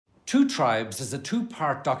Two Tribes is a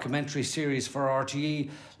two-part documentary series for RTE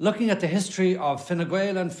looking at the history of Fine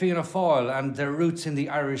Gael and Fianna Fáil and their roots in the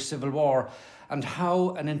Irish Civil War and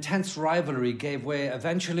how an intense rivalry gave way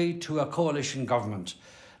eventually to a coalition government.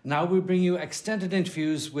 Now we bring you extended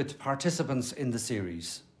interviews with participants in the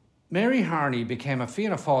series. Mary Harney became a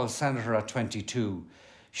Fianna Fáil senator at 22.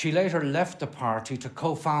 She later left the party to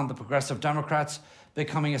co-found the Progressive Democrats,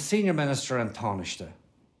 becoming a senior minister in Taoiseach.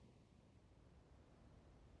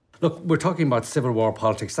 Look, we're talking about Civil War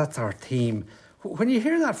politics. That's our theme. When you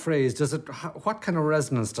hear that phrase, what kind of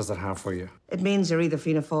resonance does it have for you? It means you're either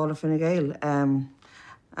Fianna Fáil or Fine Gael.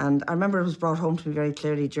 And I remember it was brought home to me very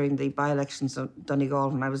clearly during the by-elections of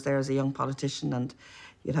Donegal when I was there as a young politician, and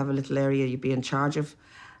you'd have a little area you'd be in charge of,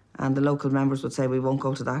 and the local members would say, we won't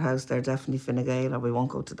go to that house, they're definitely Fine Gael, or we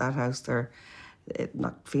won't go to that house, they're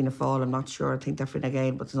not Fianna Fáil, I'm not sure, I think they're Fine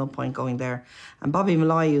Gael, but there's no point going there. And Bobby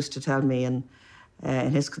Malloy used to tell me in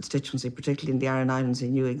his constituency, particularly in the Aran Islands, he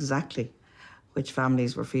knew exactly which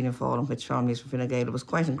families were Fianna Fáil and which families were Fine Gael. It was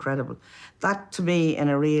quite incredible. That, to me, in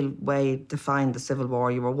a real way, defined the Civil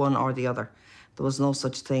War. You were one or the other. There was no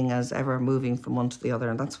such thing as ever moving from one to the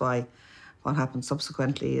other, and that's why what happened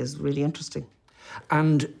subsequently is really interesting.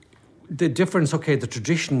 And the difference, OK, the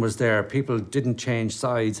tradition was there. People didn't change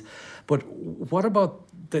sides. But what about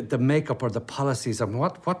the makeup or the policies, and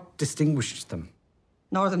what distinguished them?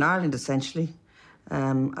 Northern Ireland, essentially.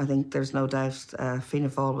 I think there's no doubt Fianna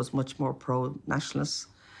Fáil was much more pro-nationalist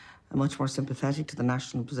and much more sympathetic to the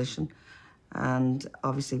national position, and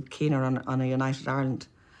obviously keener on a united Ireland.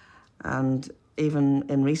 And even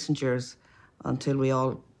in recent years, until we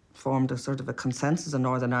all formed a sort of a consensus in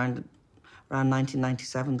Northern Ireland around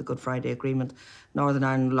 1997, the Good Friday Agreement, Northern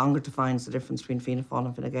Ireland no longer defines the difference between Fianna Fáil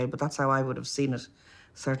and Fine Gael, but that's how I would have seen it,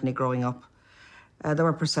 certainly growing up. There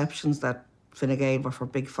were perceptions that Fine Gael were for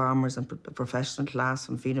big farmers and the professional class,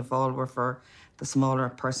 and Fianna Fáil were for the smaller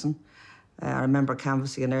person. I remember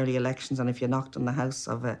canvassing in early elections, and if you knocked on the house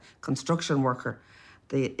of a construction worker,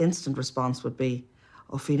 the instant response would be,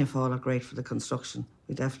 oh, Fianna Fáil are great for the construction.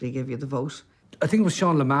 We definitely give you the vote. I think it was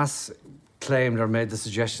Sean Lemass claimed or made the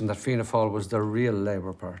suggestion that Fianna Fáil was the real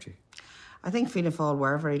Labour Party. I think Fianna Fáil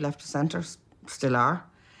were very left of centre, still are.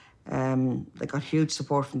 They got huge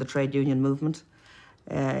support from the trade union movement.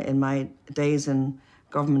 In my days in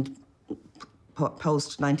government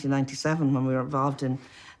post-1997, when we were involved in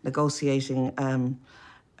negotiating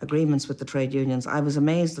agreements with the trade unions, I was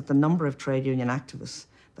amazed at the number of trade union activists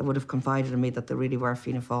that would have confided in me that they really were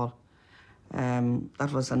Fianna Fáil.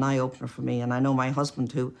 That was an eye-opener for me, and I know my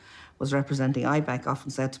husband, who was representing IBEC, often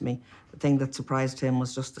said to me the thing that surprised him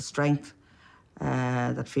was just the strength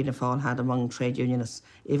that Fianna Fáil had among trade unionists,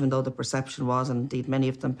 even though the perception was, and indeed many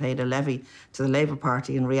of them paid a levy to the Labour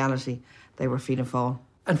Party, in reality they were Fianna Fáil.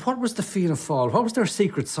 And what was the Fianna Fáil? What was their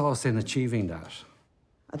secret sauce in achieving that?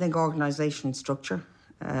 I think organisation and structure,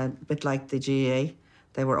 a bit like the GAA.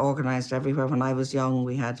 They were organised everywhere. When I was young,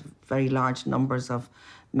 we had very large numbers of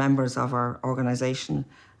members of our organisation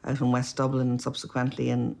out in West Dublin and subsequently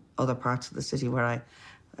in other parts of the city where I,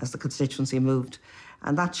 as the constituency moved.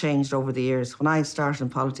 And that changed over the years. When I started in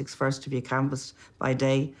politics, first to be canvassed by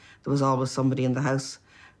day, there was always somebody in the house,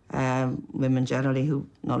 women generally who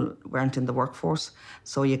weren't in the workforce.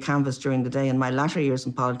 So you canvassed during the day. In my latter years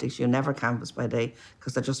in politics, you never canvassed by day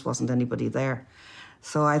because there just wasn't anybody there.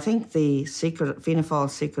 So I think the secret, Fianna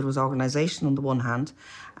Fáil's secret, was organisation on the one hand,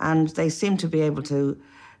 and they seemed to be able to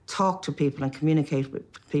talk to people and communicate with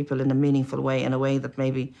people in a meaningful way, in a way that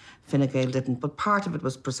maybe Fine Gael didn't. But part of it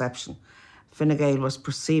was perception. Fine Gael was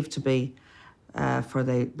perceived to be for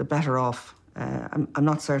the better off. I'm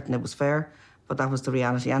not certain it was fair, but that was the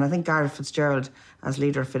reality. And I think Gareth Fitzgerald, as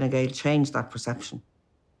leader of Fine Gael, changed that perception.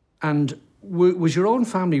 And was your own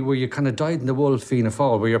family, were you kind of dyed-in-the-wool Fianna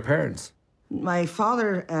Fáil? Were your parents? My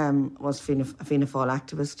father was a Fianna Fáil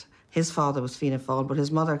activist. His father was Fianna Fáil, but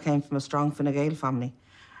his mother came from a strong Fine Gael family.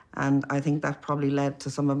 And I think that probably led to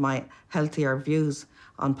some of my healthier views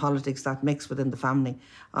on politics, that mix within the family.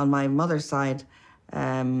 On my mother's side,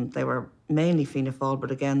 they were mainly Fianna Fáil,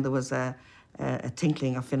 but again, there was a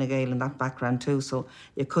tinkling of Fine Gael in that background too. So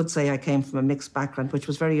you could say I came from a mixed background, which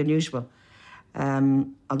was very unusual.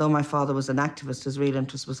 Although my father was an activist, his real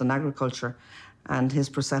interest was in agriculture, and his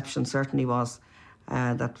perception certainly was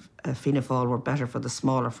that Fianna Fáil were better for the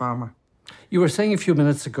smaller farmer. You were saying a few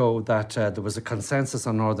minutes ago that there was a consensus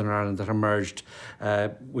on Northern Ireland that emerged,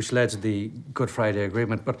 which led to the Good Friday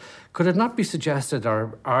Agreement. But could it not be suggested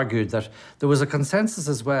or argued that there was a consensus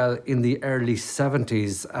as well in the early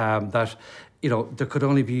 70s that there could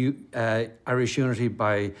only be Irish unity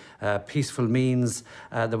by peaceful means.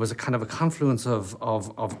 There was a kind of a confluence of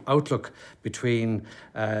outlook between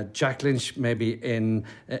Jack Lynch, maybe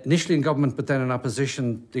initially in government, but then in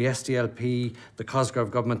opposition, the SDLP, the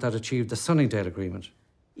Cosgrave government that achieved the Sunningdale Agreement.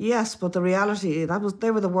 Yes, but the reality,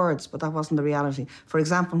 they were the words, but that wasn't the reality. For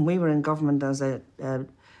example, we were in government as a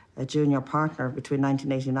junior partner between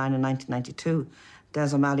 1989 and 1992.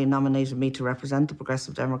 Des O'Malley nominated me to represent the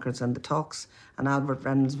Progressive Democrats in the talks, and Albert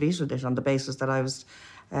Reynolds vetoed it on the basis that I was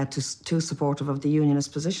too supportive of the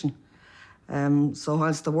unionist position. So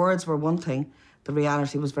whilst the words were one thing, the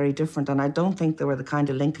reality was very different, and I don't think there were the kind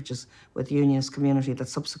of linkages with the unionist community that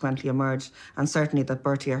subsequently emerged, and certainly that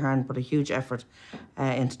Bertie Ahern put a huge effort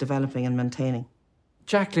into developing and maintaining.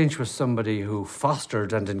 Jack Lynch was somebody who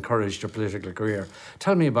fostered and encouraged a political career.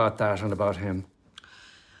 Tell me about that and about him.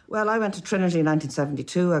 Well, I went to Trinity in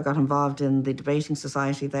 1972. I got involved in the debating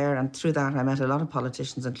society there, and through that I met a lot of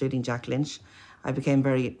politicians, including Jack Lynch. I became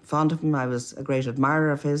very fond of him. I was a great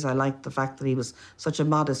admirer of his. I liked the fact that he was such a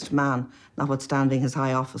modest man, notwithstanding his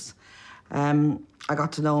high office. I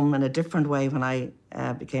got to know him in a different way when I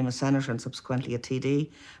became a senator and subsequently a TD,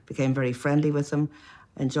 became very friendly with him,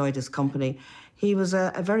 enjoyed his company. He was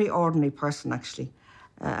a very ordinary person, actually,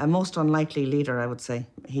 a most unlikely leader, I would say.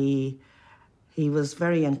 He was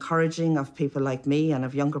very encouraging of people like me and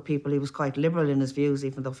of younger people. He was quite liberal in his views,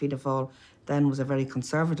 even though Fianna Fáil then was a very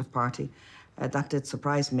conservative party. That did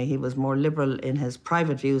surprise me. He was more liberal in his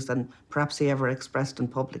private views than perhaps he ever expressed in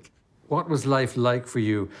public. What was life like for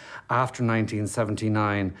you after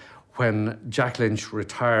 1979 when Jack Lynch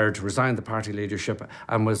resigned the party leadership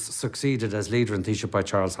and was succeeded as leader in Taoiseach by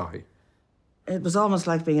Charles Haughey? It was almost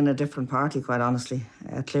like being in a different party, quite honestly.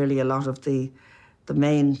 Clearly a lot of the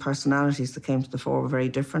main personalities that came to the fore were very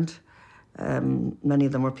different. Many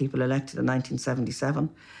of them were people elected in 1977.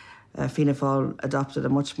 Fianna Fáil adopted a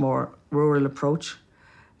much more rural approach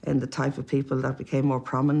in the type of people that became more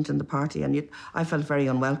prominent in the party, and I felt very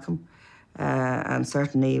unwelcome. And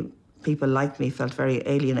certainly people like me felt very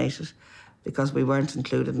alienated because we weren't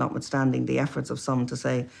included, notwithstanding the efforts of some to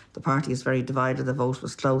say the party is very divided, the vote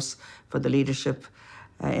was close for the leadership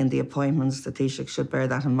in the appointments. The Taoiseach should bear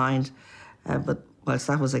that in mind. But whilst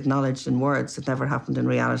that was acknowledged in words, it never happened in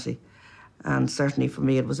reality. And certainly for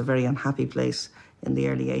me, it was a very unhappy place in the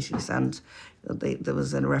early 80s. And there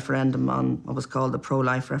was a referendum on what was called the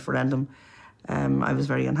pro-life referendum. I was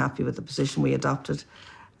very unhappy with the position we adopted,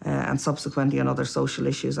 and subsequently on other social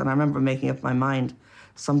issues. And I remember making up my mind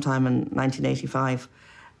sometime in 1985,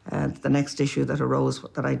 the next issue that arose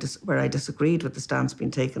where I disagreed with the stance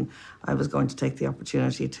being taken, I was going to take the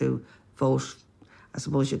opportunity to vote, I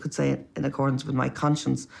suppose you could say, in accordance with my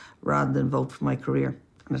conscience rather than vote for my career.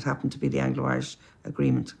 And it happened to be the Anglo-Irish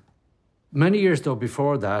Agreement. Many years, though,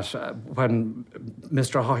 before that, when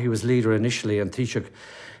Mr. Haughey was leader initially and Taoiseach,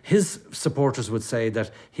 his supporters would say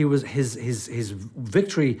that his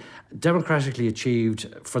victory, democratically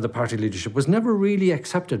achieved for the party leadership, was never really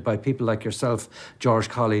accepted by people like yourself, George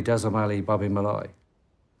Colley, Des O'Malley, Bobby Malloy.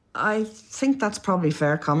 I think that's probably a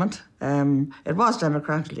fair comment. It was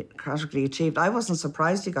democratically achieved. I wasn't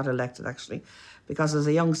surprised he got elected, actually, because as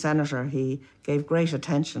a young senator, he gave great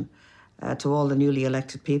attention to all the newly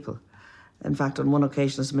elected people. In fact, on one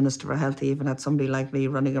occasion as Minister for Health, he even had somebody like me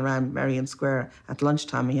running around Merrion Square at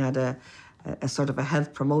lunchtime. He had a sort of a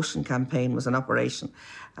health promotion campaign was in operation.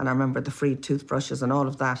 And I remember the free toothbrushes and all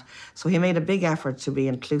of that. So he made a big effort to be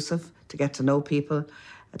inclusive, to get to know people,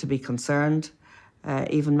 to be concerned,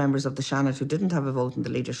 even members of the Seanad who didn't have a vote in the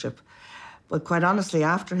leadership. But quite honestly,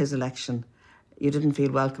 after his election, you didn't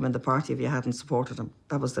feel welcome in the party if you hadn't supported him.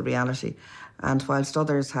 That was the reality. And whilst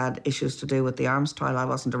others had issues to do with the arms trial, I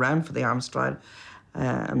wasn't around for the arms trial.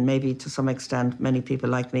 And maybe to some extent, many people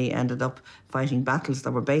like me ended up fighting battles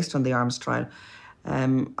that were based on the arms trial.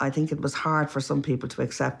 I think it was hard for some people to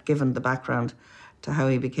accept, given the background to how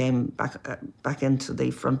he became back into the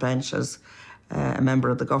front bench as a member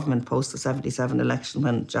of the government post the 77 election,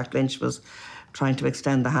 when Jack Lynch was trying to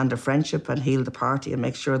extend the hand of friendship and heal the party and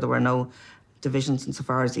make sure there were no divisions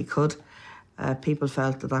insofar as he could. People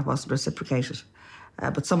felt that wasn't reciprocated.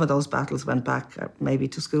 But some of those battles went back maybe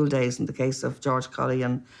to school days. In the case of George Colley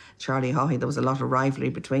and Charlie Haughey, there was a lot of rivalry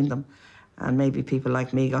between them. And maybe people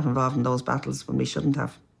like me got involved in those battles when we shouldn't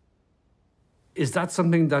have. Is that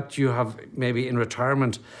something that you have maybe in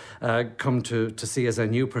retirement come to see as a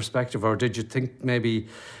new perspective? Or did you think maybe,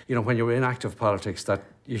 when you were in active politics that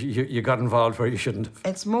you got involved where you shouldn't have?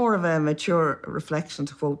 It's more of a mature reflection,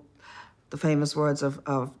 to quote the famous words of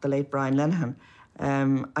the late Brian Lenihan.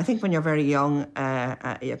 I think when you're very young,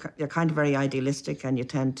 you're kind of very idealistic and you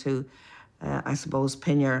tend to, I suppose,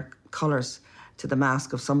 pin your colours to the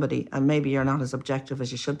mask of somebody, and maybe you're not as objective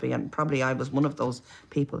as you should be, and probably I was one of those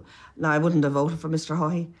people. Now, I wouldn't have voted for Mr.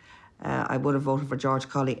 Haughey. I would have voted for George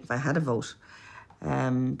Colley if I had a vote,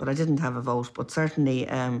 but I didn't have a vote. But certainly,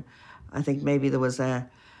 I think maybe there was a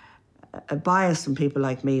bias in people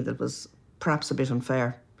like me that was perhaps a bit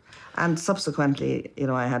unfair. And subsequently, you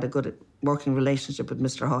know, I had a good working relationship with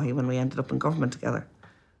Mr. Haughey when we ended up in government together.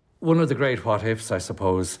 One of the great what-ifs, I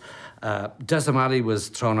suppose, Des O'Malley was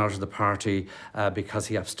thrown out of the party because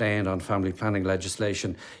he abstained on family planning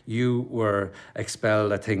legislation. You were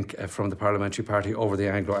expelled, I think, from the parliamentary party over the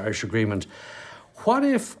Anglo-Irish Agreement. What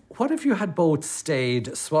if you had both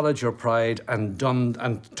stayed, swallowed your pride and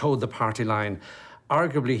toed the party line?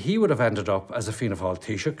 Arguably, he would have ended up as a Fianna Fáil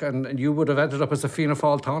Taoiseach, and you would have ended up as a Fianna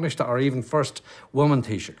Fáil Taoiseach, or even first woman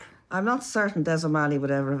Taoiseach. I'm not certain Des O'Malley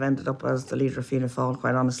would ever have ended up as the leader of Fianna Fáil,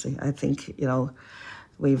 quite honestly. I think, you know,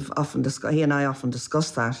 he and I often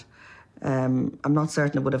discussed that. I'm not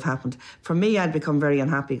certain it would have happened. For me, I'd become very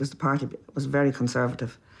unhappy because the party was very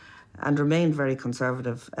conservative and remained very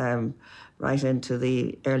conservative right into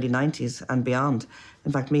the early 90s and beyond.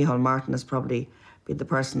 In fact, Micheál Martin has probably been the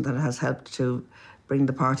person that has helped to bring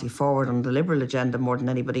the party forward on the Liberal agenda more than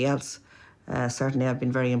anybody else. Certainly, I've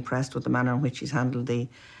been very impressed with the manner in which he's handled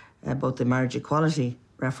both the marriage equality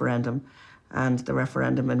referendum and the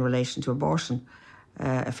referendum in relation to abortion.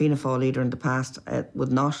 A Fianna Fáil leader in the past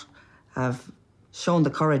would not have shown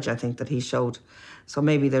the courage, I think, that he showed. So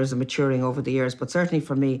maybe there's a maturing over the years, but certainly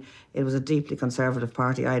for me, it was a deeply conservative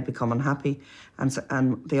party. I had become unhappy, and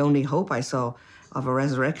the only hope I saw of a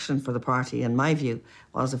resurrection for the party, in my view,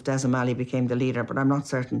 was if Des O'Malley became the leader. But I'm not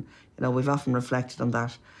certain. You know, we've often reflected on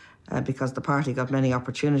that because the party got many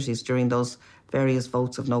opportunities during those various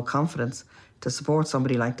votes of no confidence to support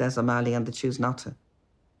somebody like Des O'Malley, and they choose not to.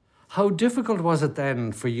 How difficult was it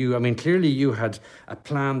then for you? I mean, clearly you had a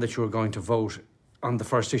plan that you were going to vote on the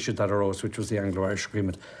first issue that arose, which was the Anglo-Irish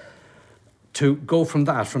Agreement, to go from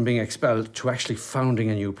that, from being expelled, to actually founding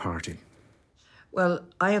a new party. Well,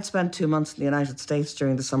 I had spent 2 months in the United States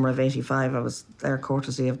during the summer of '85. I was there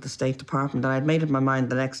courtesy of the State Department, and I'd made up my mind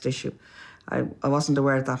the next issue. I wasn't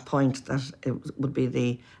aware at that point that it would be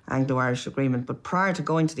the Anglo-Irish Agreement, but prior to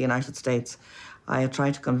going to the United States, I had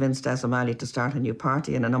tried to convince Des O'Malley to start a new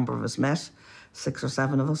party, and a number of us met, 6 or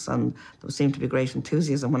 7 of us, and there seemed to be great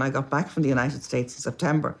enthusiasm. When I got back from the United States in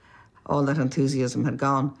September, all that enthusiasm had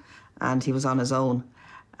gone, and he was on his own.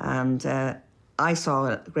 And I saw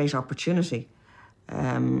a great opportunity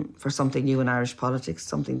for something new in Irish politics,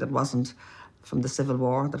 something that wasn't from the Civil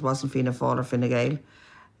War, that wasn't Fianna Fáil or Fine Gael.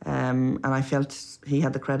 And I felt he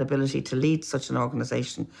had the credibility to lead such an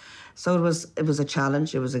organisation. So it was a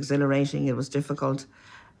challenge, it was exhilarating, it was difficult.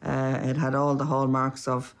 It had all the hallmarks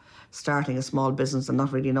of starting a small business and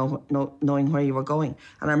not really knowing where you were going.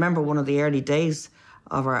 And I remember one of the early days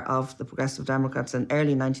of the Progressive Democrats in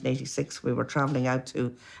early 1986, we were travelling out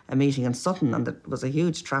to a meeting in Sutton, and there was a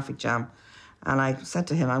huge traffic jam. And I said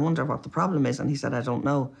to him, I wonder what the problem is. And he said, I don't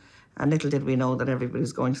know. And little did we know that everybody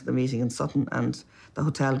was going to the meeting in Sutton, and the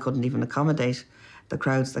hotel couldn't even accommodate the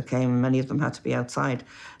crowds that came. Many of them had to be outside.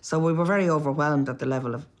 So we were very overwhelmed at the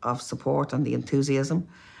level of support and the enthusiasm.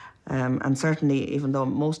 And certainly, even though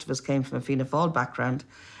most of us came from a Fianna Fáil background,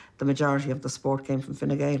 the majority of the support came from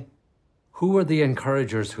Fine Gael. Who were the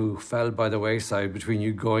encouragers who fell by the wayside between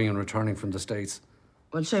you going and returning from the States?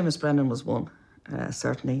 Well, Seamus Brennan was one,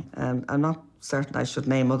 certainly. And I'm not certain I should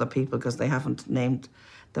name other people because they haven't named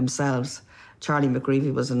themselves. Charlie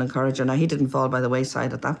McGreevy was an encourager. Now, he didn't fall by the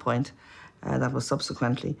wayside at that point. That was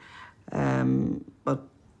subsequently. But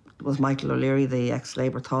it was Michael O'Leary, the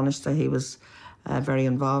ex-Labour Taoiseach. He was very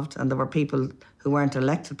involved. And there were people who weren't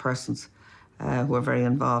elected persons who were very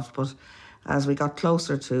involved. But as we got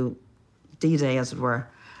closer to D-Day, as it were,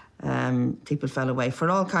 people fell away for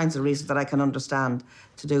all kinds of reasons that I can understand,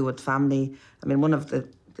 to do with family. I mean, one of the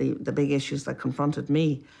big issues that confronted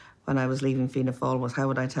me when I was leaving Fianna Fáil was, how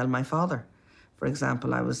would I tell my father? For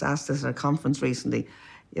example, I was asked this at a conference recently,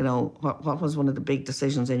 you know, what was one of the big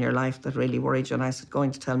decisions in your life that really worried you? And I said,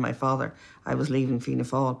 going to tell my father I was leaving Fianna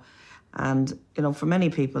Fáil. And, you know, for many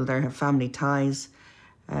people, they have family ties,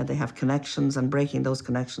 they have connections, and breaking those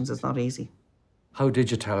connections is not easy. How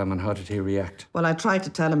did you tell him, and how did he react? Well, I tried to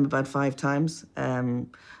tell him about 5 times.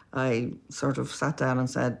 I sort of sat down and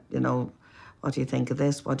said, you know, what do you think of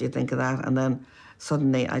this? What do you think of that? And then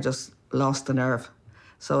suddenly I just lost the nerve.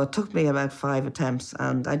 So it took me about 5 attempts,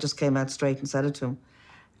 and I just came out straight and said it to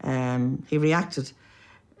him. He reacted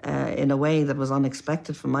in a way that was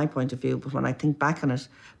unexpected from my point of view, but when I think back on it,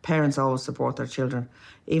 parents always support their children.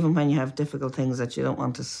 Even when you have difficult things that you don't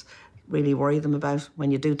want to really worry them about,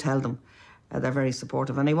 when you do tell them, They're very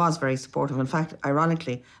supportive, and he was very supportive. In fact,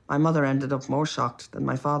 ironically, my mother ended up more shocked than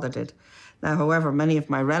my father did. Now, however, many of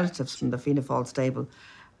my relatives from the Fianna Fáil stable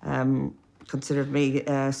considered me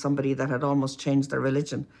somebody that had almost changed their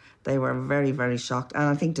religion. They were very, very shocked, and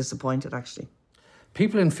I think disappointed, actually.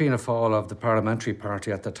 People in Fianna Fáil of the parliamentary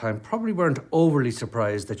party at the time probably weren't overly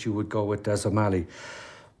surprised that you would go with Des O'Malley.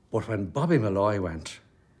 But when Bobby Malloy went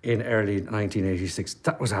in early 1986,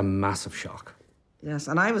 that was a massive shock. Yes,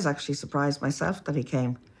 and I was actually surprised myself that he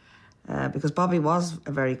came, because Bobby was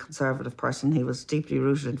a very conservative person. He was deeply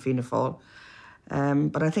rooted in Fianna Fáil.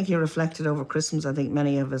 But I think he reflected over Christmas. I think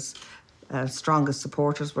many of his strongest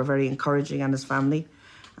supporters were very encouraging, and his family.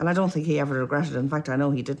 And I don't think he ever regretted it. In fact, I know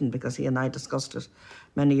he didn't, because he and I discussed it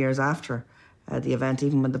many years after the event,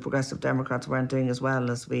 even when the Progressive Democrats weren't doing as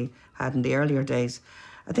well as we had in the earlier days.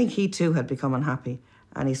 I think he too had become unhappy,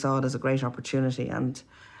 and he saw it as a great opportunity. And,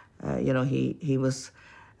 he was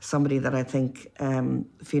somebody that I think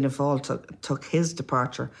Fianna Fáil took his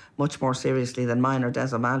departure much more seriously than mine or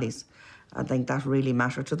Des O'Malley's. I think that really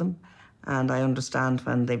mattered to them. And I understand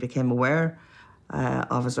when they became aware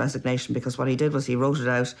of his resignation, because what he did was he wrote it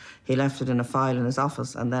out, he left it in a file in his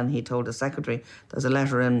office, and then he told his secretary, there's a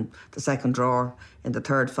letter in the second drawer in the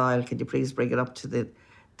third file, could you please bring it up to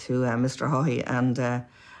Mr. Haughey? And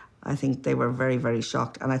I think they were very, very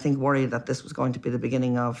shocked, and I think worried that this was going to be the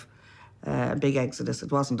beginning of a big exodus.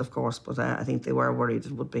 It wasn't, of course, but I think they were worried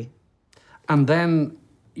it would be. And then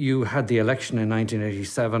you had the election in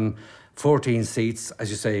 1987, 14 seats,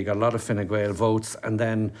 as you say, you got a lot of Fine Gael votes, and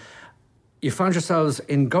then you found yourselves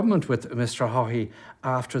in government with Mr. Haughey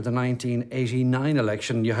after the 1989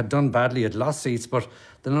 election. You had done badly, had lost seats, but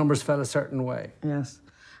the numbers fell a certain way. Yes.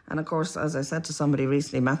 And of course, as I said to somebody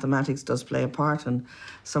recently, mathematics does play a part in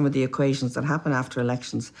some of the equations that happen after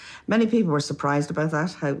elections. Many people were surprised about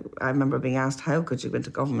that. I remember being asked, how could you go into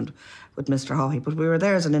government with Mr. Haughey? But we were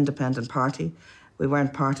there as an independent party. We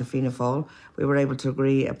weren't part of Fianna Fáil. We were able to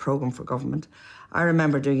agree a programme for government. I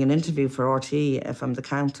remember doing an interview for RTE from the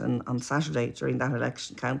count on Saturday during that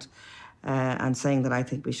election count, and saying that I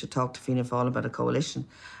think we should talk to Fianna Fáil about a coalition.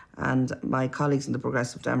 And my colleagues in the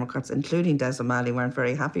Progressive Democrats, including Des O'Malley, weren't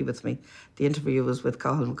very happy with me. The interview was with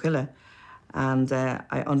Cathal McQuilla, and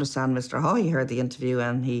I understand Mr. Haughey heard the interview,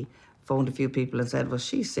 and he phoned a few people and said, was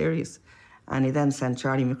she serious? And he then sent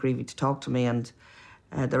Charlie McCreevy to talk to me, and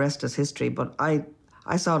the rest is history. But I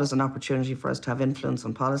saw it as an opportunity for us to have influence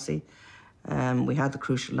on policy. We had the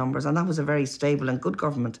crucial numbers, and that was a very stable and good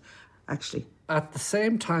government, actually. At the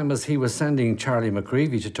same time as he was sending Charlie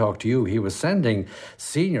McCreevy to talk to you, he was sending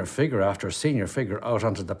senior figure after senior figure out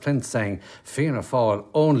onto the plinth saying Fianna Fáil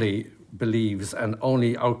only believes and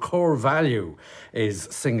only our core value is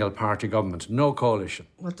single party government, no coalition.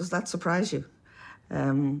 Well, does that surprise you?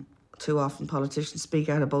 Too often politicians speak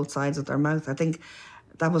out of both sides of their mouth. I think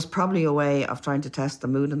that was probably a way of trying to test the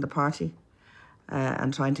mood in the party.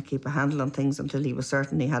 And trying to keep a handle on things until he was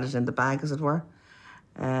certain he had it in the bag, as it were.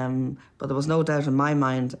 But there was no doubt in my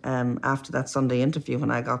mind after that Sunday interview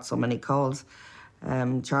when I got so many calls. I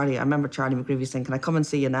remember Charlie McCreevy saying, can I come and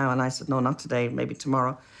see you now? And I said, no, not today, maybe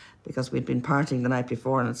tomorrow, because we'd been partying the night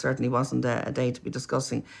before and it certainly wasn't a day to be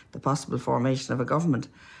discussing the possible formation of a government.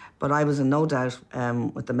 But I was in no doubt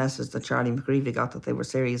with the message that Charlie McCreevy got that they were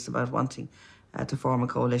serious about wanting to form a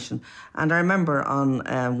coalition. And I remember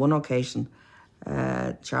on one occasion,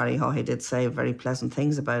 Charlie Haughey did say very pleasant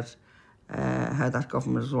things about how that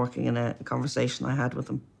government was working in a conversation I had with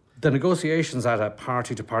him. The negotiations at a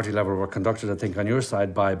party-to-party level were conducted, I think, on your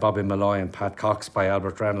side by Bobby Malloy and Pat Cox, by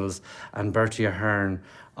Albert Reynolds and Bertie Ahern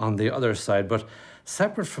on the other side. But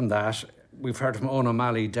separate from that, we've heard from Owen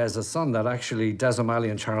O'Malley, Des's son, that actually Des O'Malley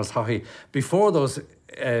and Charles Haughey, before those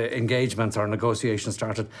engagements or negotiations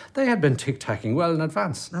started, they had been tic-tacking well in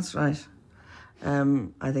advance. That's right.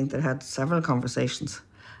 I think they had several conversations.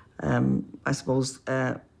 I suppose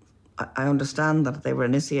I understand that they were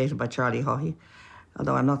initiated by Charlie Haughey,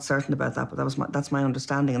 although I'm not certain about that, but that's my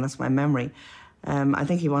understanding and that's my memory. I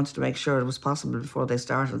think he wanted to make sure it was possible before they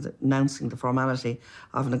started announcing the formality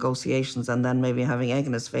of negotiations and then maybe having egg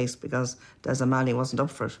in his face because Des O'Malley wasn't up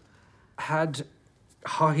for it. Had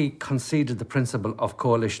Haughey conceded the principle of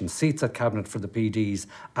coalition, seats at Cabinet for the PDs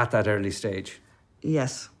at that early stage?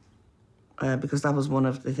 Yes. Because that was one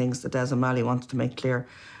of the things that Des O'Malley wanted to make clear,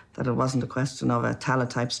 that it wasn't a question of a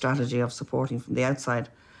Tallaght-type strategy of supporting from the outside,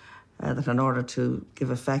 that in order to give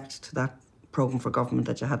effect to that programme for government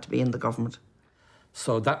that you had to be in the government.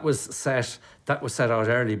 So that was set out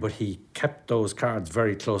early, but he kept those cards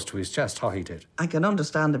very close to his chest, Haughey did. I can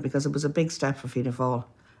understand it because it was a big step for Fianna Fáil,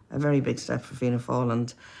 a very big step for Fianna Fáil.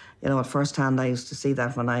 And, at first hand I used to see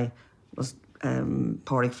that when I was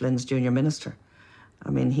Pádraig Flynn's junior minister. I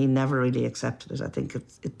mean, he never really accepted it. I think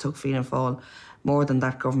it took Fianna Fáil more than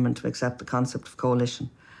that government to accept the concept of coalition.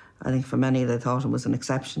 I think for many they thought it was an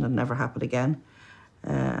exception and never happened again.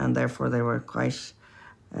 And therefore they were quite,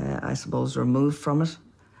 I suppose, removed from it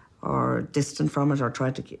or distant from it, or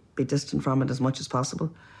tried to be distant from it as much as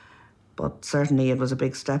possible. But certainly it was a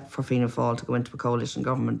big step for Fianna Fáil to go into a coalition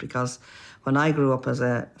government, because when I grew up as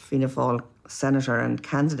a Fianna Fáil senator and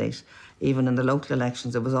candidate, even in the local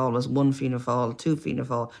elections, it was always one Fianna Fáil, two Fianna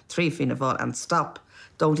Fáil, three Fianna Fáil, and stop.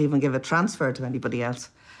 Don't even give a transfer to anybody else.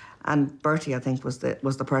 And Bertie, I think, was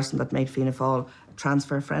the person that made Fianna Fáil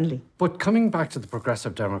transfer friendly. But coming back to the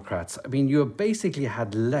Progressive Democrats, I mean, you basically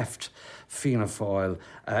had left Fianna Fáil,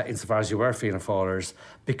 insofar as you were Fianna Fáilers,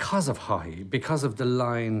 because of Haughey, because of the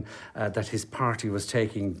line that his party was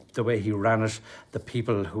taking, the way he ran it, the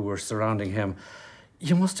people who were surrounding him.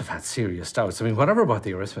 You must have had serious doubts. I mean, whatever about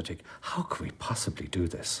the arithmetic, how could we possibly do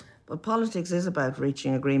this? But politics is about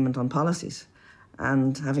reaching agreement on policies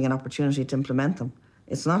and having an opportunity to implement them.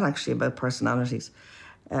 It's not actually about personalities.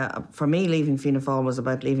 For me, leaving Fianna Fáil was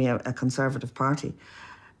about leaving a conservative party.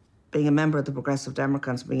 Being a member of the Progressive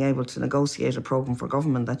Democrats, being able to negotiate a programme for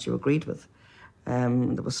government that you agreed with.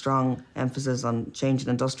 There was strong emphasis on changing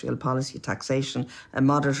industrial policy, taxation, a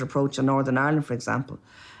moderate approach in Northern Ireland, for example,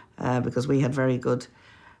 because we had very good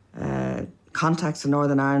contacts in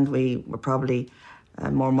Northern Ireland. We were probably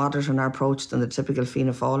more moderate in our approach than the typical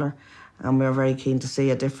Fianna Fáiler. And we were very keen to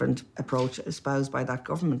see a different approach espoused by that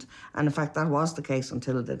government. And in fact, that was the case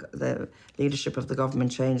until the leadership of the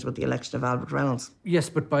government changed with the election of Albert Reynolds.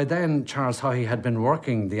 Yes, but by then, Charles Haughey had been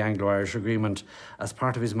working the Anglo-Irish Agreement as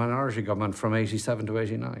part of his minority government from 87 to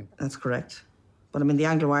 89. That's correct. But I mean, the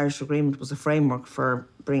Anglo-Irish Agreement was a framework for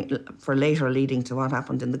later leading to what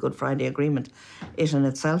happened in the Good Friday Agreement. It in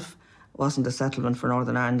itself wasn't a settlement for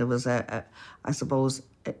Northern Ireland. It was, I suppose,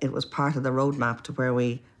 it was part of the roadmap to where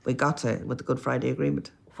we got to with the Good Friday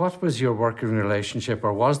Agreement. What was your working relationship,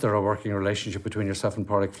 or was there a working relationship between yourself and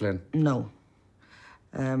Pádraig Flynn? No.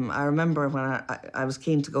 I remember when I was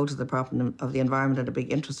keen to go to the Department of the Environment, had a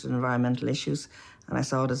big interest in environmental issues, and I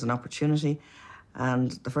saw it as an opportunity.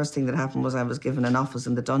 And the first thing that happened was I was given an office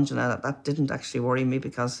in the dungeon, and that didn't actually worry me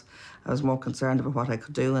because I was more concerned about what I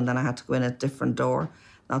could do, and then I had to go in a different door,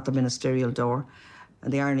 not the ministerial door.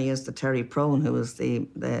 And the irony is that Terry Prone, who was the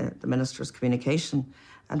Minister's communication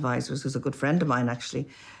advisors, who's a good friend of mine actually,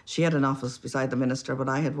 she had an office beside the Minister, but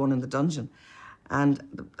I had one in the dungeon. And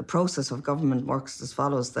the process of government works as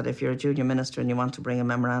follows, that if you're a junior minister and you want to bring a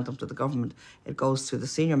memorandum to the government, it goes to the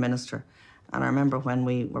senior minister. And I remember when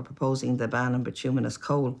we were proposing the ban on bituminous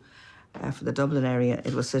coal for the Dublin area,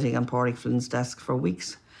 it was sitting on Pádraig Flynn's desk for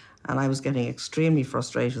weeks. And I was getting extremely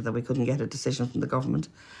frustrated that we couldn't get a decision from the government.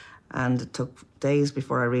 And it took days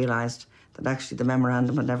before I realised that actually the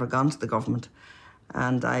memorandum had never gone to the government.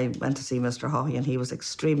 And I went to see Mr. Haughey, and he was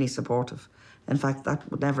extremely supportive. In fact, that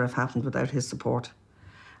would never have happened without his support.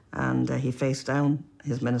 And he faced down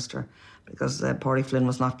his minister because Pádraig Flynn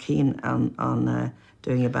was not keen on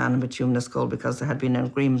doing a ban on bituminous coal, because there had been an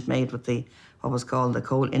agreement made with what was called the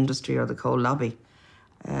coal industry or the coal lobby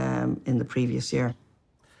in the previous year.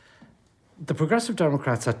 The Progressive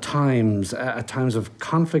Democrats at times of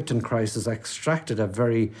conflict and crisis, extracted a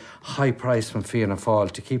very high price from Fianna Fáil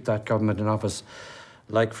to keep that government in office,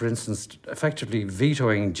 like, for instance, effectively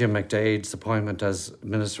vetoing Jim McDade's appointment as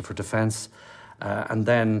Minister for Defence, and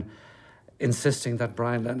then insisting that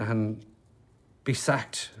Brian Lenihan be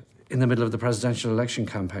sacked in the middle of the presidential election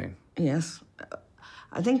campaign. Yes.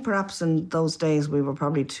 I think perhaps in those days we were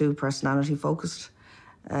probably too personality focused.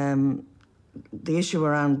 The issue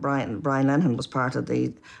around Brian Lenihan was part of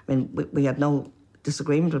we had no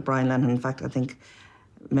disagreement with Brian Lenihan. In fact, I think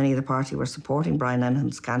many of the party were supporting Brian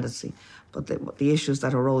Lenihan's candidacy. But the issues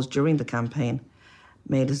that arose during the campaign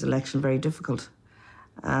made his election very difficult.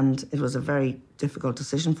 And it was a very difficult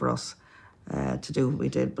decision for us to do what we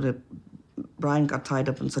did. But Brian got tied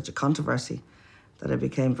up in such a controversy that it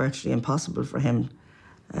became virtually impossible for him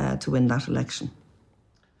to win that election.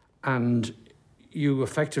 And you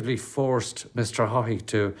effectively forced Mr. Haughey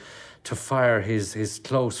to fire his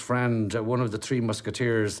close friend, one of the three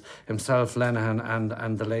musketeers, himself, Lenihan,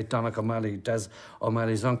 and the late Donnacha O'Malley, Des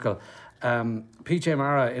O'Malley's uncle. PJ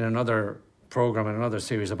Mara, in another programme, in another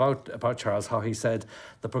series about Charles Haughey, said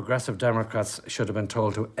the Progressive Democrats should have been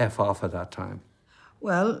told to F off at that time.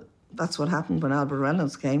 Well, that's what happened when Albert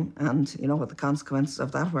Reynolds came, and you know what the consequences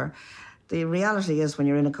of that were. The reality is, when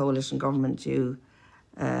you're in a coalition government, you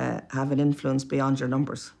have an influence beyond your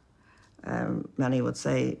numbers. Many would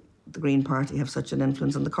say the Green Party have such an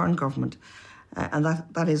influence on the current government, and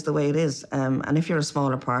that is the way it is. And if you're a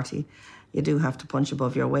smaller party, you do have to punch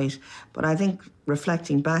above your weight. But I think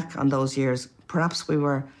reflecting back on those years, perhaps we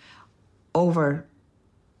were over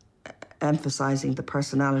emphasising the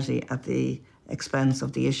personality at the expense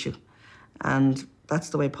of the issue. And that's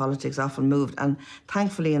the way politics often moved. And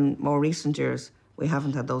thankfully, in more recent years, we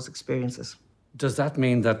haven't had those experiences. Does that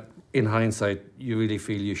mean that, in hindsight, you really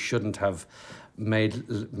feel you shouldn't have made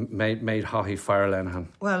Haughey fire Lenihan?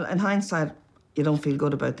 Well, in hindsight, you don't feel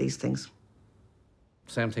good about these things.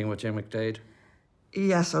 Same thing with Jim McDade?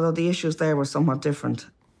 Yes, although the issues there were somewhat different.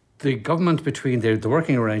 The government between the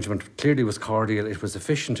working arrangement clearly was cordial, it was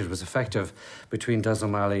efficient, it was effective between Des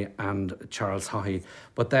O'Malley and Charles Haughey.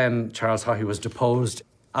 But then Charles Haughey was deposed.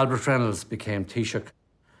 Albert Reynolds became Taoiseach.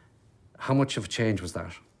 How much of a change was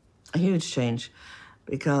that? A huge change,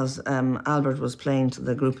 because Albert was playing to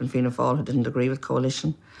the group in Fianna Fáil who didn't agree with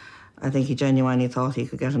coalition. I think he genuinely thought he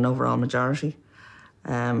could get an overall majority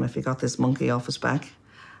if he got this monkey off his back,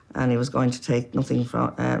 and he was going to take nothing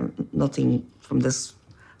from this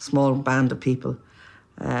small band of people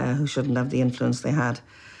who shouldn't have the influence they had.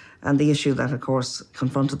 And the issue that, of course,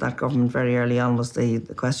 confronted that government very early on was the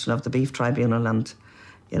question of the beef tribunal, and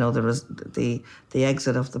there was the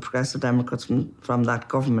exit of the Progressive Democrats from that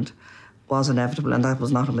government was inevitable, and that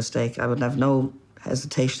was not a mistake. I would have no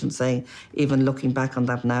hesitation in saying, even looking back on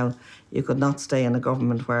that now, you could not stay in a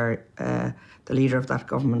government where the leader of that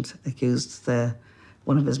government accused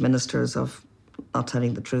one of his ministers of not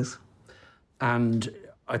telling the truth. And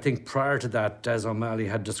I think prior to that, Des O'Malley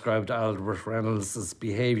had described Albert Reynolds'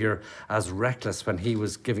 behaviour as reckless when he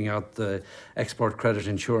was giving out the export credit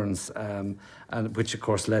insurance, and which of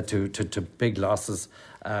course led to big losses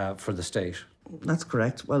for the state. That's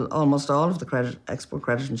correct. Well, almost all of the export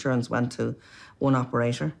credit insurance went to one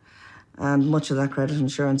operator, and much of that credit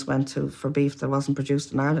insurance went for beef that wasn't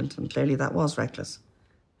produced in Ireland, and clearly that was reckless.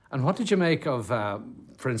 And what did you make of,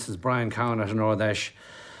 for instance, Brian Cowan at An Ordesh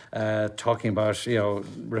talking about,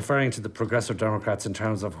 referring to the Progressive Democrats in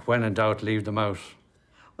terms of when in doubt, leave them out?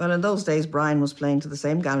 Well, in those days, Brian was playing to the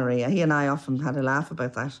same gallery. He and I often had a laugh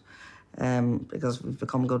about that because we've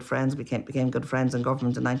become good friends. We became good friends in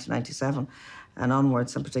government in 1997 and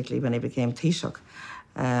onwards, and particularly when he became Taoiseach.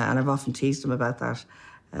 And I've often teased him about that.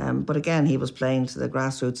 But again, he was playing to the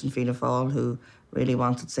grassroots in Fianna Fáil who really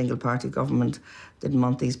wanted single-party government, didn't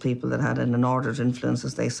want these people that had an unordered influence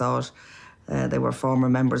as they saw it. They were former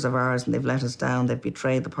members of ours and they've let us down, they've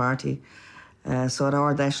betrayed the party. So at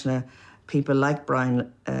Ardeshna, people like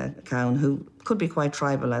Brian Cowan, who could be quite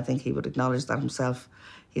tribal, I think he would acknowledge that himself.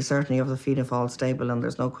 He's certainly of the Fianna Fáil stable and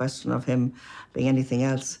there's no question of him being anything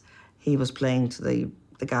else. He was playing to the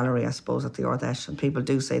gallery, I suppose, at the Ordesh. And people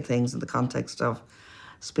do say things in the context of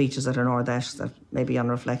speeches at an Ordesh that maybe on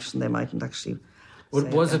reflection they mightn't actually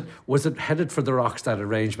say. Was it headed for the rocks, that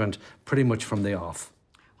arrangement, pretty much from the off?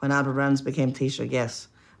 When Albert Reynolds became Taoiseach, yes.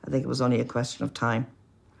 I think it was only a question of time.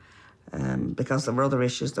 Because there were other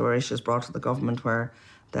issues. There were issues brought to the government where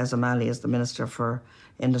Des O'Malley, as the Minister for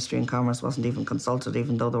Industry and Commerce, wasn't even consulted,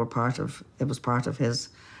 even though it was part of his...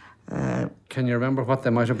 Can you remember what they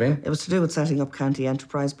might have been? It was to do with setting up county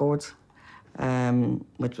enterprise boards,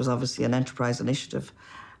 which was obviously an enterprise initiative.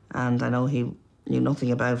 And I know he knew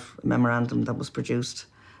nothing about a memorandum that was produced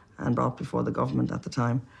and brought before the government at the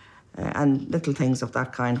time. And little things of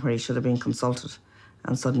that kind where he should have been consulted,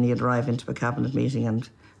 and suddenly you'd arrive into a cabinet meeting and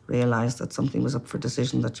realise that something was up for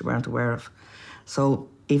decision that you weren't aware of. So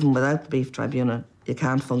even without the beef tribunal, you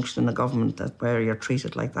can't function in a government where you're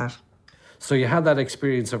treated like that. So you had that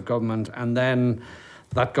experience of government, and then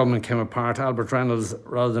that government came apart. Albert Reynolds,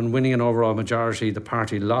 rather than winning an overall majority, the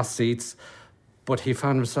party lost seats, but he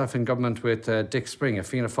found himself in government with Dick Spring, a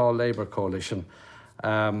Fianna Fáil Labour coalition.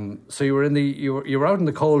 So you were out in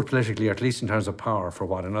the cold politically, or at least in terms of power, for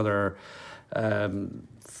what, another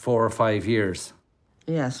 4 or 5 years?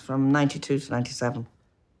 Yes, from 92 to 97.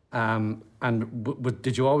 And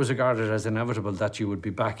did you always regard it as inevitable that you would be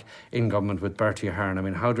back in government with Bertie Ahern? I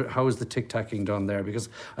mean, how is the tic-tacking done there? Because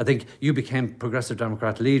I think you became Progressive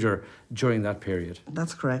Democrat leader during that period.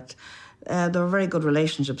 That's correct. There were very good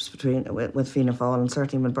relationships with Fianna Fáil, and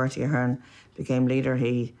certainly when Bertie Ahern became leader,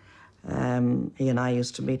 he and I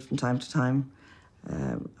used to meet from time to time.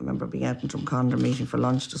 I remember being out in Drumcondra meeting for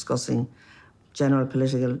lunch, discussing general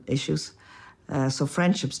political issues. So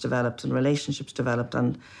friendships developed and relationships developed,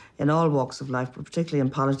 and in all walks of life, but particularly in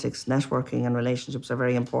politics, networking and relationships are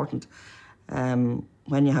very important. When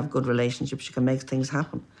you have good relationships, you can make things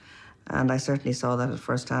happen. And I certainly saw that at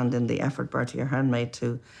first hand in the effort Bertie Ahern made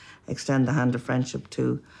to extend the hand of friendship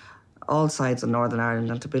to all sides of Northern Ireland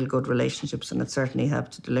and to build good relationships, and it certainly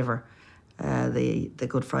helped to deliver the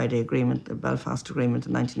Good Friday Agreement, the Belfast Agreement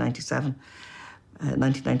in 1997.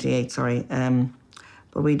 1998, sorry.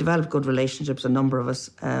 But we developed good relationships, a number of us,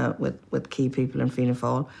 with key people in Fianna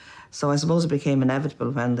Fáil. So I suppose it became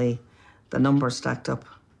inevitable when the numbers stacked up,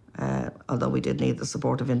 although we did need the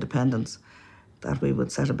support of independents, that we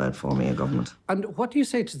would set about forming a government. And what do you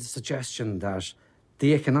say to the suggestion that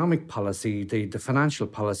the economic policy, the financial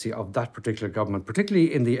policy of that particular government,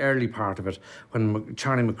 particularly in the early part of it, when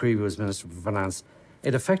Charlie McCreevy was Minister for Finance,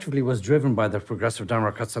 it effectively was driven by the Progressive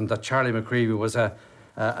Democrats, and that Charlie McCreevy was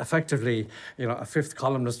effectively, a fifth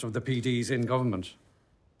columnist of the PDs in government?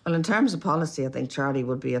 Well, in terms of policy, I think Charlie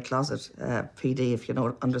would be a closet PD, if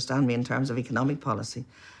you understand me, in terms of economic policy.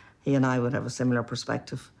 He and I would have a similar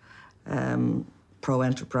perspective.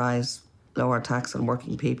 Pro-enterprise, lower tax on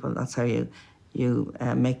working people. That's how you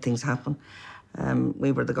make things happen.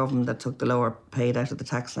 We were the government that took the lower paid out of the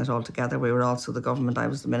tax net altogether. We were also the government, I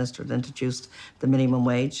was the minister that introduced the minimum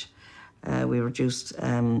wage. We reduced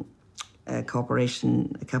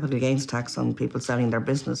corporation capital gains tax on people selling their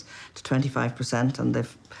business to 25%, and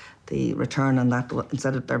the return on that,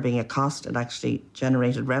 instead of there being a cost, it actually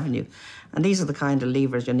generated revenue. And these are the kind of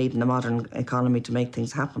levers you need in a modern economy to make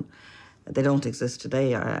things happen. They don't exist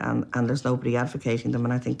today, and there's nobody advocating them,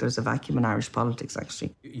 and I think there's a vacuum in Irish politics,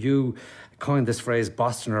 actually. You coined this phrase,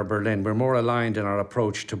 Boston or Berlin. We're more aligned in our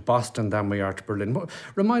approach to Boston than we are to Berlin.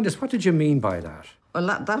 Remind us, what did you mean by that? Well,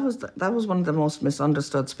 that was one of the most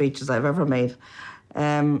misunderstood speeches I've ever made.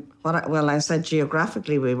 I said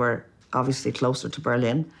geographically we were obviously closer to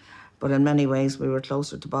Berlin, but in many ways we were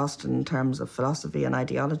closer to Boston in terms of philosophy and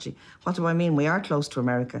ideology. What do I mean? We are close to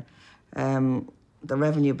America. The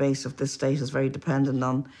revenue base of this state is very dependent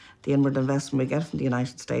on the inward investment we get from the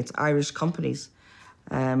United States. Irish companies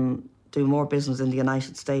do more business in the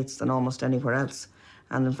United States than almost anywhere else.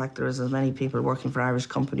 And in fact, there is as many people working for Irish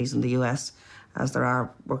companies in the US as there are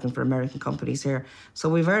working for American companies here. So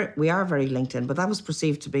we are very linked in, but that was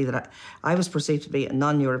perceived to be that I was perceived to be a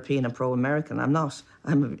non-European and pro-American. I'm not.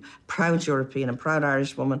 I'm a proud European, a proud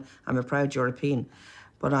Irish woman. I'm a proud European.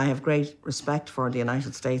 But I have great respect for the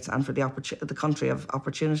United States and for the country of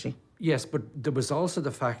opportunity. Yes, but there was also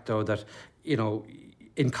the fact, though, that,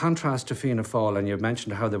 in contrast to Fianna Fáil, and you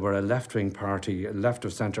mentioned how they were a left-wing party, a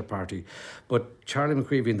left-of-centre party, but Charlie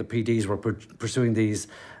McCreevy and the PDs were pursuing these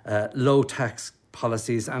low-tax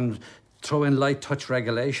policies and throw in light-touch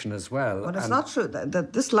regulation as well. But it's not true.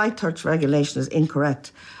 This light-touch regulation is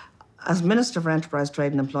incorrect. As Minister for Enterprise,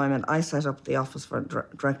 Trade and Employment, I set up the Office for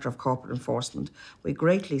Director of Corporate Enforcement. We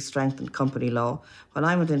greatly strengthened company law. When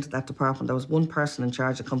I went into that department, there was one person in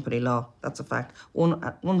charge of company law. That's a fact.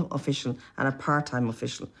 One official and a part-time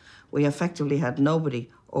official. We effectively had nobody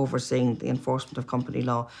overseeing the enforcement of company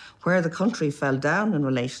law. Where the country fell down in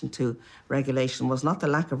relation to regulation was not the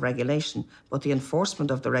lack of regulation, but the enforcement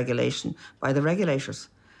of the regulation by the regulators.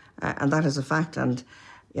 And that is a fact. And,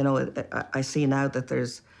 I see now that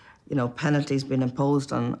there's penalties being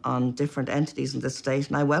imposed on different entities in this state,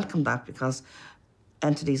 and I welcome that because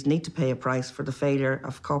entities need to pay a price for the failure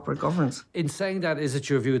of corporate governance. In saying that, is it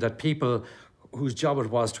your view that people whose job it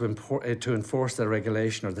was to enforce the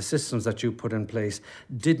regulation or the systems that you put in place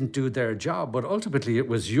didn't do their job, but ultimately it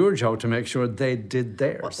was your job to make sure they did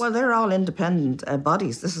theirs? Well, they're all independent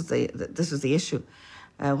bodies. This is the issue.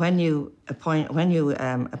 When you appoint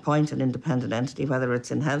an independent entity, whether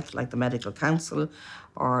it's in health, like the Medical Council,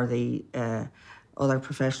 or the other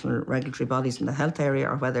professional regulatory bodies in the health area,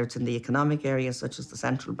 or whether it's in the economic area, such as the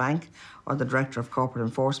Central Bank or the Director of Corporate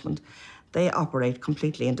Enforcement, they operate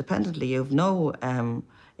completely independently. You have no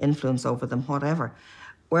influence over them, whatever.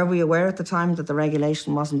 Were we aware at the time that the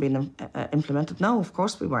regulation wasn't being implemented? No, of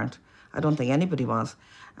course we weren't. I don't think anybody was.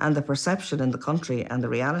 And the perception in the country and the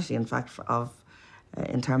reality, in fact,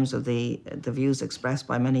 in terms of the views expressed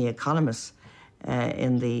by many economists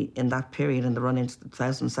in that period, in the run into the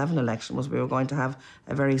 2007 election, was we were going to have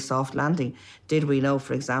a very soft landing. Did we know,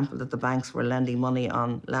 for example, that the banks were lending money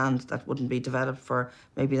on land that wouldn't be developed for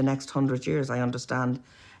maybe the next 100 years? I understand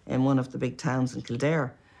in one of the big towns in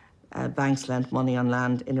Kildare, banks lent money on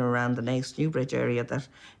land in or around the Naas Newbridge area that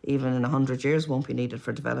even in 100 years won't be needed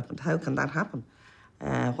for development. How can that happen?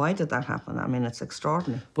 Why did that happen? I mean, it's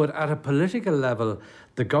extraordinary. But at a political level,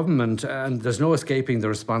 the government, and there's no escaping the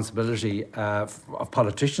responsibility of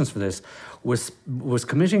politicians for this, was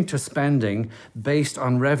committing to spending based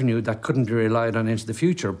on revenue that couldn't be relied on into the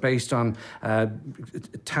future, based on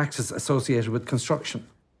taxes associated with construction.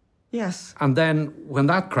 Yes. And then when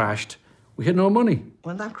that crashed, we had no money.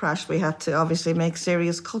 When that crashed, we had to obviously make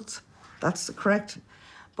serious cuts. That's correct.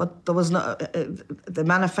 But there was no, the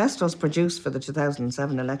manifestos produced for the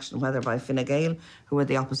 2007 election, whether by Fine Gael, who were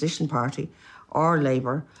the opposition party, or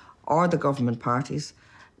Labour, or the government parties,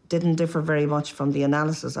 didn't differ very much from the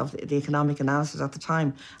analysis of the economic analysis at the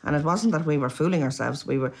time. And it wasn't that we were fooling ourselves.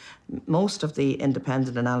 Most of the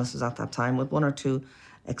independent analysis at that time, with one or two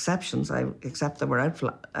exceptions, I accept there were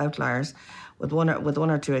outliers, with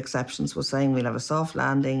one or two exceptions, was saying we'll have a soft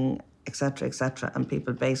landing, etc., and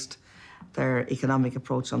people based their economic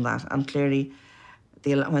approach on that. And clearly,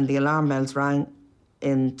 when the alarm bells rang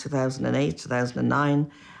in 2008,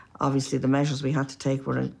 2009, obviously the measures we had to take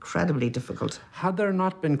were incredibly difficult. Had there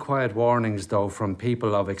not been quiet warnings, though, from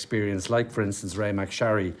people of experience, like, for instance, Ray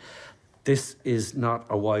McSharry, this is not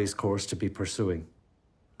a wise course to be pursuing?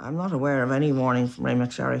 I'm not aware of any warning from Ray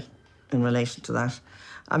McSharry in relation to that.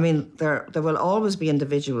 I mean, there will always be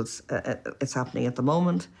individuals, it's happening at the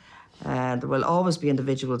moment, there will always be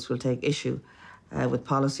individuals who will take issue with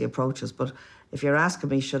policy approaches. But if you're asking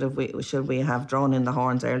me, should we have drawn in the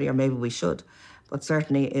horns earlier, maybe we should. But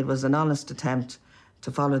certainly it was an honest attempt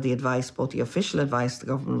to follow the advice, both the official advice the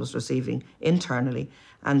government was receiving internally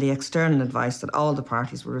and the external advice that all the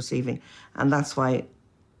parties were receiving. And that's why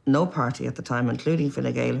no party at the time, including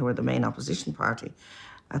Fine Gael, who were the main opposition party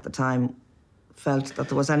at the time, felt that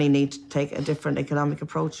there was any need to take a different economic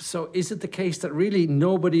approach. So is it the case that really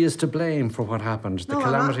nobody is to blame for what happened, the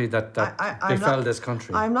calamity that befell this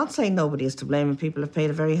country? I'm not saying nobody is to blame, and people have paid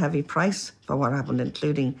a very heavy price for what happened,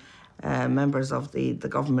 including members of the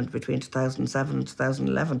government between 2007 and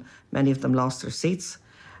 2011. Many of them lost their seats.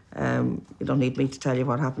 You don't need me to tell you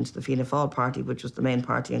what happened to the Fianna Fáil party, which was the main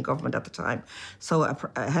party in government at the time. So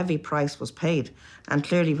a heavy price was paid. And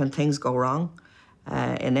clearly when things go wrong,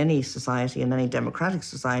 in any society, in any democratic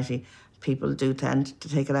society, people do tend to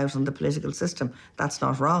take it out on the political system. That's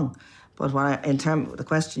not wrong. But in terms of the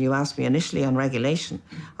question you asked me initially on regulation,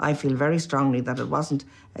 I feel very strongly that it wasn't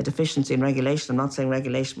a deficiency in regulation. I'm not saying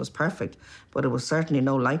regulation was perfect, but it was certainly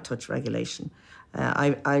no light touch regulation.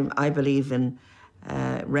 I believe in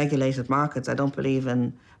regulated markets. I don't believe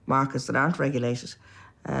in markets that aren't regulated.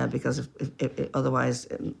 Because otherwise,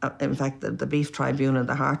 in fact, the Beef Tribunal,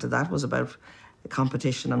 the heart of that was about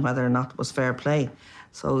competition and whether or not it was fair play.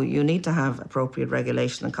 So you need to have appropriate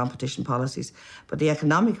regulation and competition policies. But the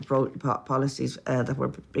economic policies that were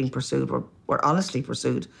being pursued were honestly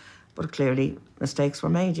pursued, but clearly mistakes were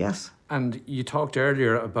made, yes. And you talked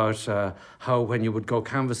earlier about how when you would go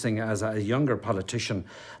canvassing as a younger politician,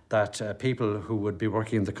 that people who would be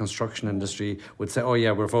working in the construction industry would say, oh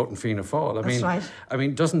yeah, we're voting Fianna Fáil. That's right. I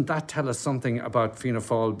mean, doesn't that tell us something about Fianna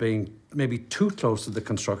Fáil being maybe too close to the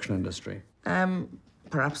construction industry?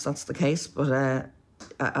 Perhaps that's the case, but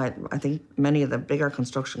I think many of the bigger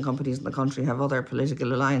construction companies in the country have other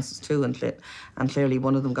political alliances too, and clearly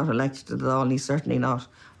one of them got elected to the Dáil, and he's certainly not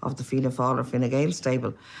of the Fianna Fáil or Fine Gael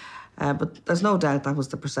stable. But there's no doubt that was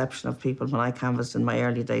the perception of people when I canvassed in my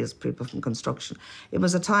early days, people from construction. It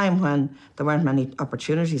was a time when there weren't many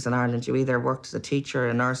opportunities in Ireland. You either worked as a teacher,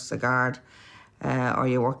 a nurse, a guard, or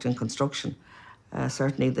you worked in construction.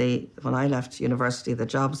 Certainly when I left university, the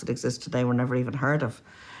jobs that exist today were never even heard of.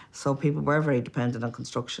 So people were very dependent on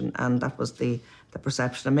construction, and that was the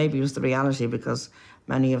perception. And maybe it was the reality, because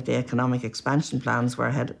many of the economic expansion plans were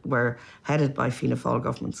headed by Fianna Fáil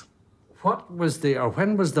governments.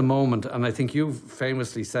 When was the moment, and I think you've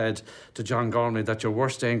famously said to John Gormley that your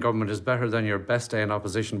worst day in government is better than your best day in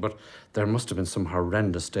opposition, but there must have been some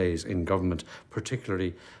horrendous days in government,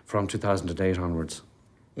 particularly from 2008 onwards.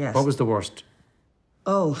 Yes. What was the worst?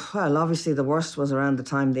 Oh, well, obviously the worst was around the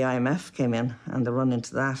time the IMF came in and the run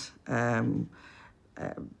into that.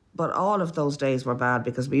 But all of those days were bad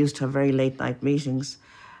because we used to have very late night meetings.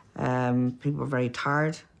 People were very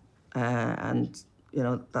tired, and you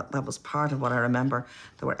know that was part of what I remember.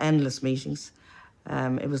 There were endless meetings.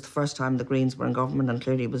 It was the first time the Greens were in government, and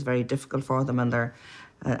clearly it was very difficult for them. And they're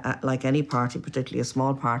like any party, particularly a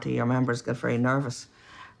small party, your members get very nervous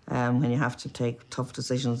when you have to take tough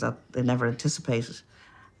decisions that they never anticipated.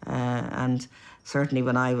 And certainly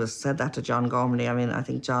when I said that to John Gormley, I mean, I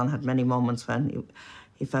think John had many moments when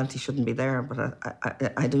he felt he shouldn't be there, but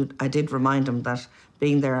I did remind him that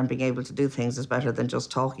being there and being able to do things is better than just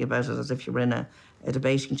talking about it as if you were in a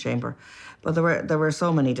debating chamber. But there were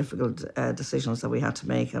so many difficult decisions that we had to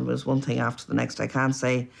make, and it was one thing after the next. I can't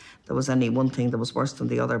say there was any one thing that was worse than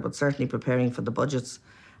the other, but certainly preparing for the budgets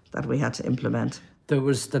that we had to implement. There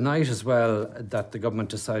was the night as well that the government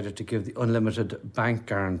decided to give the unlimited bank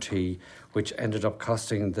guarantee, which ended up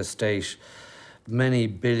costing the state many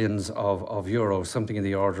billions of euros, something in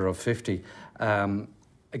the order of 50.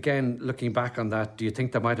 Again, looking back on that, do you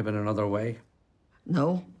think there might have been another way?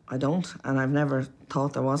 No, I don't. And I've never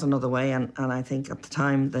thought there was another way. And I think at the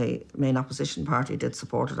time the main opposition party did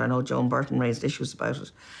support it. I know Joan Burton raised issues about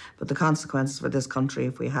it. But the consequences for this country,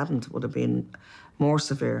 if we hadn't, would have been more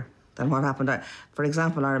severe than what happened. For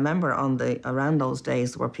example, I remember around those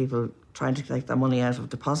days there were people trying to collect their money out of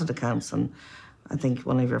deposit accounts, and I think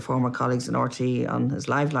one of your former colleagues in RT on his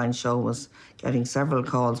Liveline show was getting several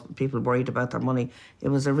calls, people worried about their money. It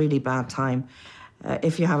was a really bad time.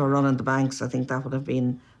 If you have a run on the banks, I think that would have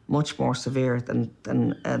been much more severe than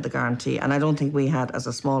the guarantee. And I don't think we had, as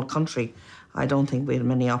a small country, I don't think we had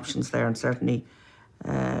many options there, and certainly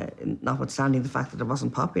notwithstanding the fact that it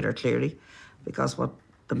wasn't popular, clearly, because what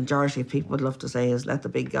the majority of people would love to say is let the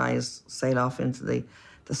big guys sail off into the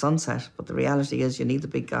sunset. But the reality is you need the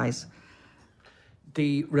big guys.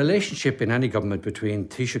 The relationship in any government between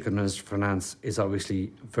Taoiseach and Minister for Finance is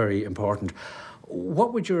obviously very important.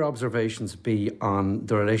 What would your observations be on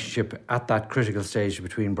the relationship at that critical stage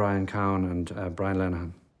between Brian Cowan and Brian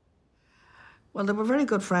Lenihan? Well, they were very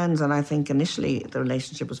good friends, and I think initially the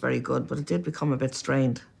relationship was very good, but it did become a bit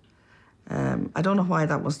strained. I don't know why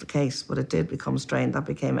that was the case, but it did become strained. That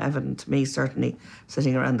became evident to me, certainly,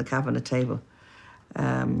 sitting around the cabinet table.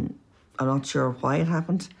 I'm not sure why it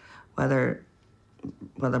happened, whether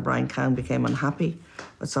Brian Cowan became unhappy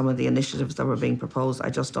with some of the initiatives that were being proposed. I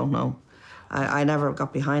just don't know. I never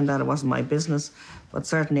got behind that. It wasn't my business. But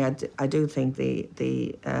certainly I do think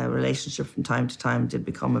the relationship from time to time did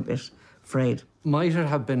become a bit frayed. Might it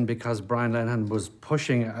have been because Brian Lenihan was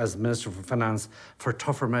pushing, as Minister for Finance, for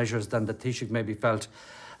tougher measures than the Taoiseach maybe felt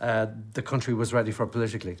the country was ready for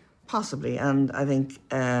politically? Possibly, and I think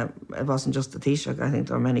it wasn't just the Taoiseach. I think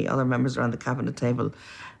there were many other members around the cabinet table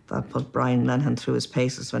that put Brian Lenihan through his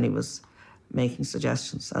paces when he was making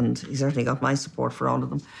suggestions, and he certainly got my support for all of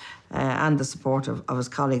them, and the support of his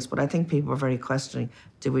colleagues. But I think people were very questioning,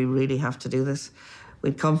 do we really have to do this?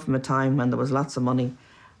 We'd come from a time when there was lots of money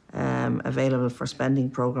available for spending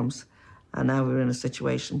programmes, and now we were in a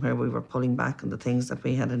situation where we were pulling back on the things that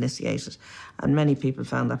we had initiated, and many people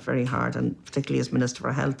found that very hard, and particularly as Minister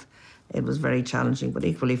for Health it was very challenging, but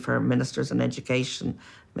equally for ministers in education,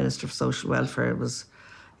 Minister for Social Welfare, it was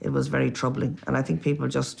very troubling. And I think people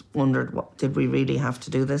just wondered, did we really have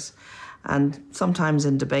to do this? And sometimes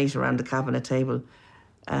in debate around the cabinet table,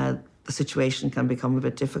 the situation can become a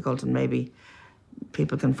bit difficult, and maybe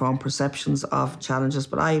people can form perceptions of challenges.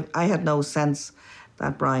 But I had no sense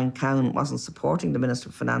that Brian Cowan wasn't supporting the Minister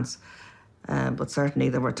of Finance. But certainly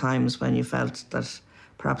there were times when you felt that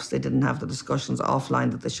perhaps they didn't have the discussions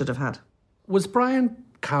offline that they should have had. Was Brian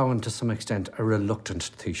Cowan to some extent a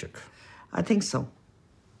reluctant Taoiseach? I think so.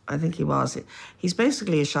 I think he was. He's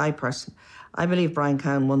basically a shy person. I believe Brian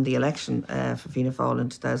Cowan won the election for Fianna Fáil in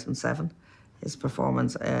 2007. His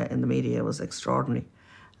performance in the media was extraordinary,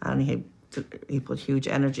 and he put huge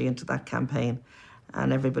energy into that campaign,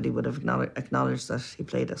 and everybody would have acknowledged that he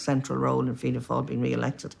played a central role in Fianna Fáil being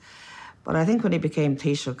re-elected. But I think when he became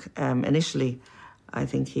Taoiseach, initially, I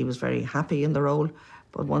think he was very happy in the role,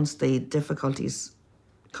 but once the difficulties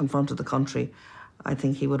confronted the country, I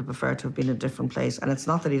think he would have preferred to have been in a different place. And it's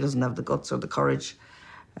not that he doesn't have the guts or the courage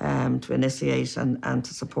to initiate and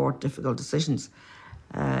to support difficult decisions.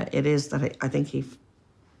 It is that I think he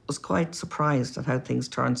was quite surprised at how things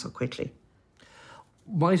turned so quickly.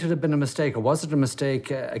 Might it have been a mistake, or was it a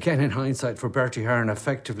mistake, again in hindsight, for Bertie Ahern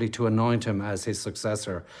effectively to anoint him as his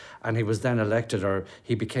successor, and he was then elected, or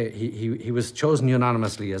he was chosen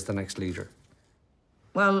unanimously as the next leader?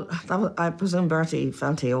 Well, I presume Bertie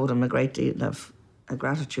felt he owed him a great deal of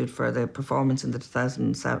gratitude for the performance in the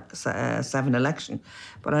 2007 election.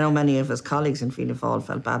 But I know many of his colleagues in Fianna Fáil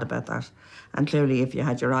felt bad about that. And clearly, if you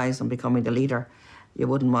had your eyes on becoming the leader, you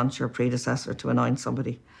wouldn't want your predecessor to anoint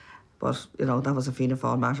somebody. But, that was a Fianna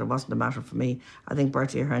Fáil matter. It wasn't a matter for me. I think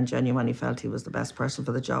Bertie Ahern genuinely felt he was the best person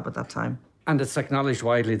for the job at that time. And it's acknowledged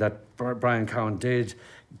widely that Brian Cowan did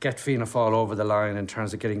get Fianna Fáil over the line in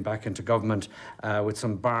terms of getting back into government with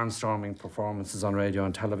some barnstorming performances on radio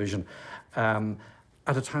and television.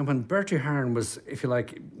 At a time when Bertie Ahern was, if you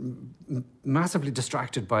like, massively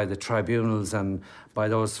distracted by the tribunals and by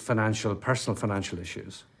those personal financial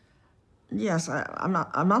issues. Yes, I'm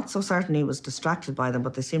not so certain he was distracted by them,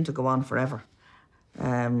 but they seem to go on forever.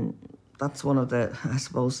 That's one of the, I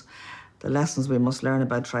suppose, the lessons we must learn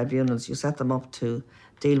about tribunals. You set them up to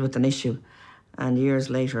deal with an issue, and years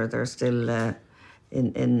later they're still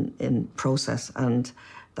in process, and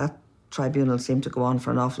that tribunal seemed to go on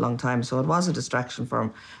for an awful long time. So it was a distraction for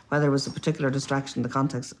him. Whether it was a particular distraction in the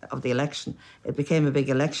context of the election, it became a big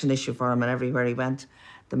election issue for him, and everywhere he went,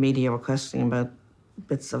 the media were questioning about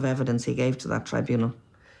bits of evidence he gave to that tribunal.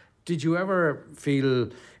 Did you ever feel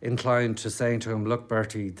inclined to saying to him, look,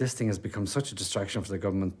 Bertie, this thing has become such a distraction for the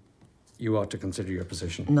government, you ought to consider your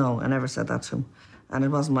position? No, I never said that to him. And it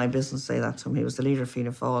wasn't my business to say that to him. He was the leader of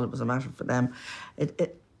Fianna Fáil. It was a matter for them.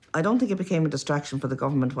 I don't think it became a distraction for the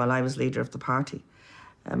government while I was leader of the party.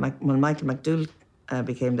 When Michael McDougall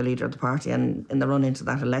became the leader of the party, and in the run into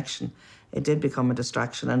that election, it did become a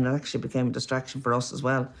distraction, and it actually became a distraction for us as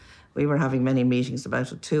well. We were having many meetings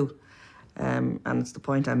about it too. And it's the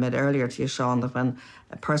point I made earlier to you, Sean, that when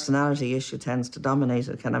a personality issue tends to dominate,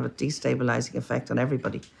 it can have a destabilising effect on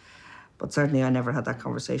everybody. But certainly I never had that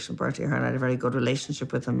conversation with Bertie Ahern. I had a very good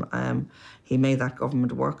relationship with him. He made that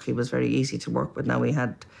government work. He was very easy to work with. Now, we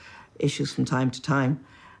had issues from time to time,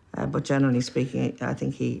 but generally speaking, I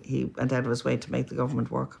think he went out of his way to make the government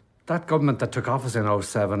work. That government that took office in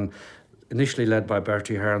 2007, initially led by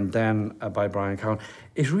Bertie Ahern, then by Brian Cowan,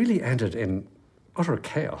 it really ended in utter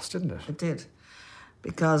chaos, didn't it? It did.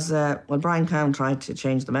 Because, Brian Cowan tried to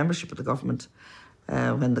change the membership of the government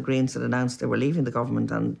when the Greens had announced they were leaving the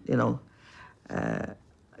government, and,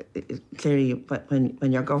 clearly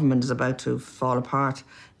when your government is about to fall apart,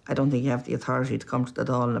 I don't think you have the authority to come to the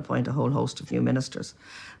Dáil and appoint a whole host of new ministers.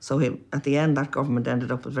 So at the end, that government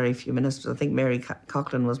ended up with very few ministers. I think Mary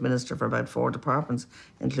Coughlin was minister for about 4 departments,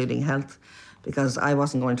 including health, because I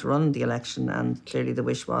wasn't going to run in the election, and clearly the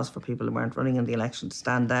wish was for people who weren't running in the election to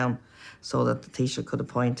stand down so that the Taoiseach could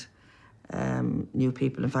appoint new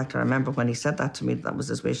people. In fact, I remember when he said that to me, that was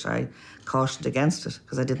his wish. I cautioned against it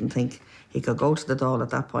because I didn't think he could go to the Dáil at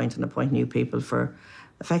that point and appoint new people for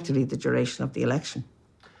effectively the duration of the election.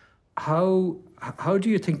 How do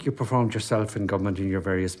you think you performed yourself in government in your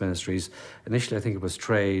various ministries? Initially, I think it was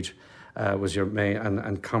Trade, was your main,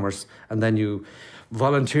 and Commerce, and then you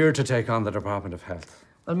volunteered to take on the Department of Health.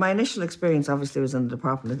 Well, my initial experience obviously was in the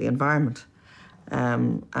Department of the Environment.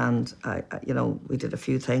 And we did a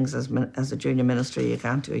few things as a junior minister. You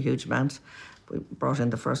can't do a huge amount. We brought in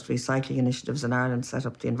the first recycling initiatives in Ireland, set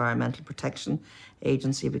up the Environmental Protection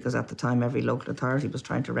Agency, because at the time every local authority was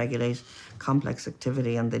trying to regulate complex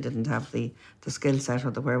activity and they didn't have the skill set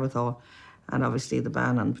or the wherewithal. And obviously the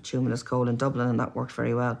ban on bituminous coal in Dublin, and that worked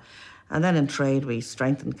very well. And then in Trade, we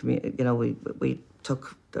strengthened, we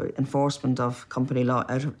took the enforcement of company law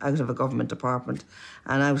out of a government department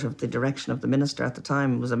and out of the direction of the minister. At the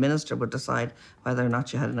time, it was a minister would decide whether or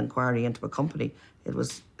not you had an inquiry into a company. It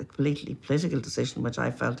was a completely political decision, which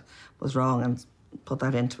I felt was wrong, and put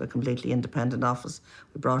that into a completely independent office.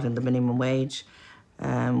 We brought in the minimum wage.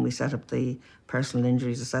 We set up the Personal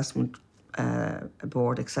Injuries Assessment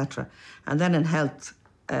Board, etc. And then in health,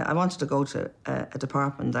 I wanted to go to a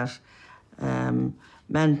department that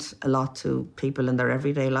meant a lot to people in their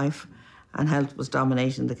everyday life, and health was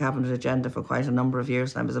dominating the cabinet agenda for quite a number of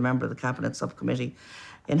years. I was a member of the cabinet subcommittee.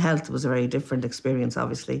 In health, it was a very different experience,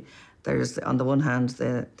 obviously. There's, on the one hand,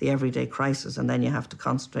 the everyday crisis, and then you have to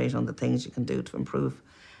concentrate on the things you can do to improve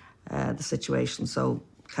the situation. So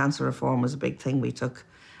cancer reform was a big thing. We took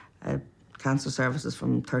cancer services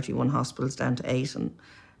from 31 hospitals down to 8, and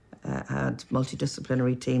had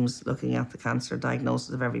multidisciplinary teams looking at the cancer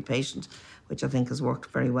diagnosis of every patient, which I think has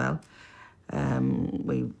worked very well.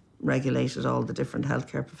 We regulated all the different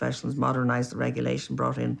healthcare professions, modernised the regulation,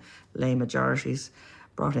 brought in lay majorities,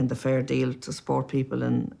 brought in the fair deal to support people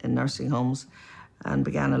in nursing homes, and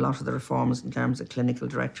began a lot of the reforms in terms of clinical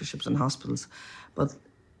directorships in hospitals. But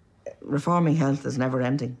reforming health is never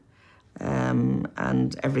ending.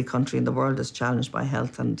 And every country in the world is challenged by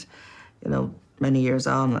health. And, many years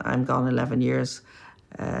on, I'm gone 11 years,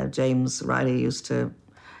 James Riley used to,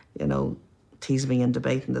 tease me in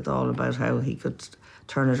debating the Dáil about how he could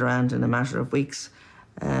turn it around in a matter of weeks.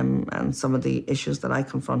 And some of the issues that I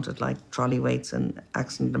confronted, like trolley weights and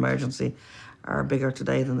accident emergency, are bigger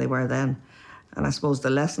today than they were then. And I suppose the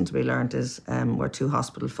lesson to be learned is we're too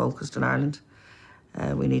hospital focused in Ireland.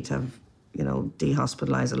 We need to have,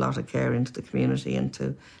 dehospitalise a lot of care into the community,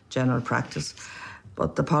 into general practice.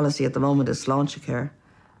 But the policy at the moment is sláinte care,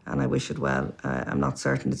 and I wish it well. I'm not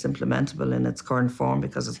certain it's implementable in its current form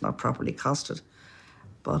because it's not properly costed.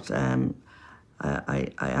 But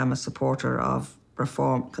I am a supporter of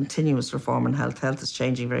reform, continuous reform in health. Health is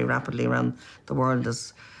changing very rapidly around the world.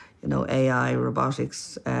 As AI,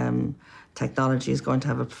 robotics, technology is going to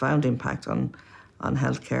have a profound impact on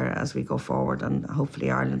healthcare as we go forward, and hopefully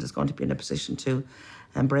Ireland is going to be in a position to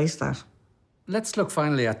embrace that. Let's look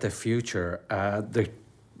finally at the future. The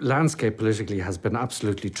landscape politically has been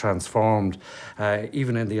absolutely transformed.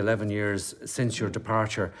 Even in the 11 years since your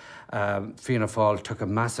departure, Fianna Fáil took a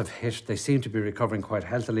massive hit. They seem to be recovering quite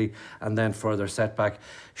healthily, and then further setback.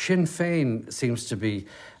 Sinn Féin seems to be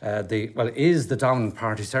is the dominant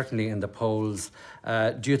party, certainly in the polls.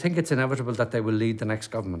 Do you think it's inevitable that they will lead the next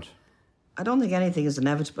government? I don't think anything is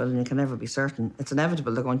inevitable, and you can never be certain. It's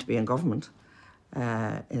inevitable they're going to be in government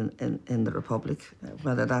in the Republic,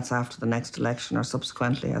 whether that's after the next election or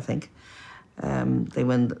subsequently, I think.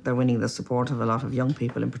 They're winning the support of a lot of young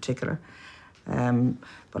people in particular.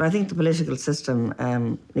 But I think the political system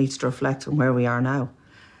needs to reflect on where we are now.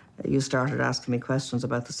 You started asking me questions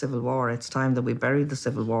about the Civil War. It's time that we buried the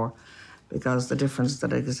Civil War, because the differences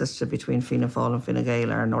that existed between Fianna Fáil and Fine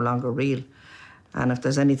Gael are no longer real. And if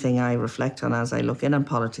there's anything I reflect on as I look in on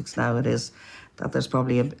politics now, it is that there's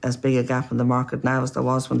probably as big a gap in the market now as there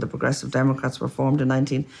was when the Progressive Democrats were formed in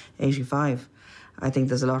 1985. I think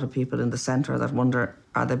there's a lot of people in the centre that wonder,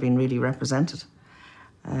 are they being really represented?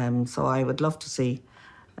 So I would love to see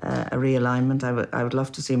a realignment. I would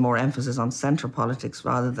love to see more emphasis on centre politics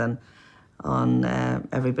rather than on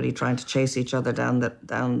everybody trying to chase each other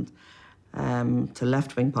down to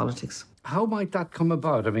left-wing politics. How might that come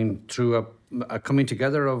about? I mean, through a coming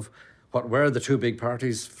together of what were the two big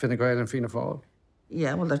parties, Fine Gael and Fianna Fáil?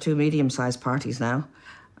 Yeah, well, they're two medium-sized parties now.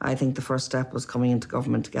 I think the first step was coming into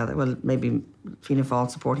government together. Well, maybe Fianna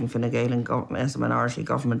Fáil supporting Fine Gael as a minority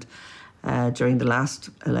government after the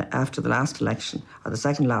last election, or the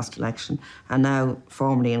second last election, and now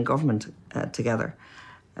formally in government together.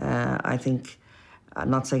 I think, I'm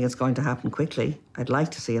not saying it's going to happen quickly. I'd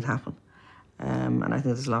like to see it happen. And I think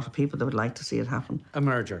there's a lot of people that would like to see it happen. A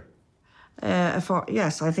merger?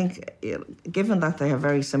 Yes, I think, given that they have a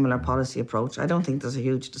very similar policy approach, I don't think there's a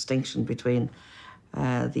huge distinction between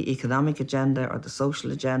the economic agenda or the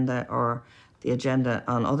social agenda or the agenda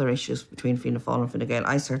on other issues between Fianna Fáil and Fine Gael.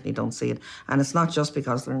 I certainly don't see it. And it's not just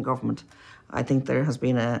because they're in government. I think there has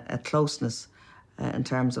been a closeness in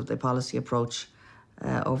terms of the policy approach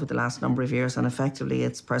over the last number of years, and effectively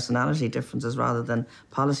it's personality differences rather than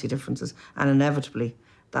policy differences. And inevitably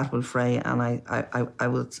that will fray, and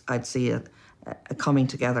I'd see a coming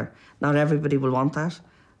together. Not everybody will want that,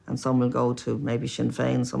 and some will go to maybe Sinn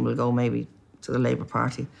Féin, some will go maybe to the Labour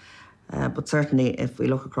Party. But certainly if we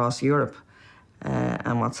look across Europe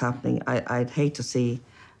and what's happening, I'd hate to see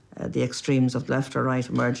the extremes of left or right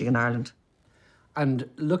emerging in Ireland. And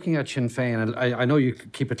looking at Sinn Féin, I know you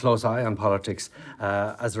keep a close eye on politics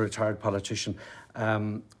as a retired politician.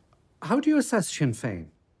 How do you assess Sinn Féin?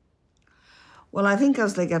 Well, I think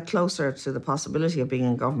as they get closer to the possibility of being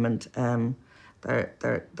in government,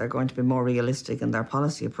 they're going to be more realistic in their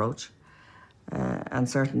policy approach. And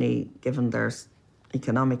certainly, given their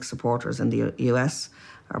economic supporters in the US,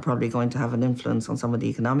 are probably going to have an influence on some of the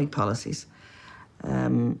economic policies.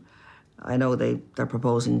 I know they're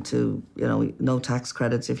proposing to, no tax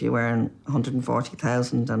credits if you earn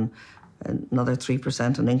 140,000 and another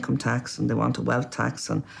 3% on income tax, and they want a wealth tax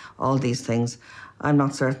and all these things. I'm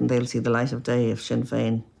not certain they'll see the light of day if Sinn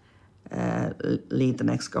Féin lead the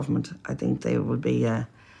next government. I think there will be a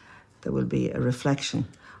reflection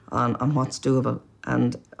on what's doable,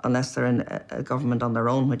 and unless they're in a government on their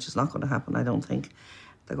own, which is not going to happen, I don't think,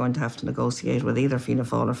 they're going to have to negotiate with either Fianna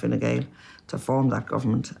Fáil or Fine Gael to form that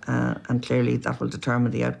government, and clearly that will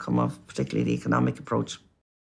determine the outcome of particularly the economic approach.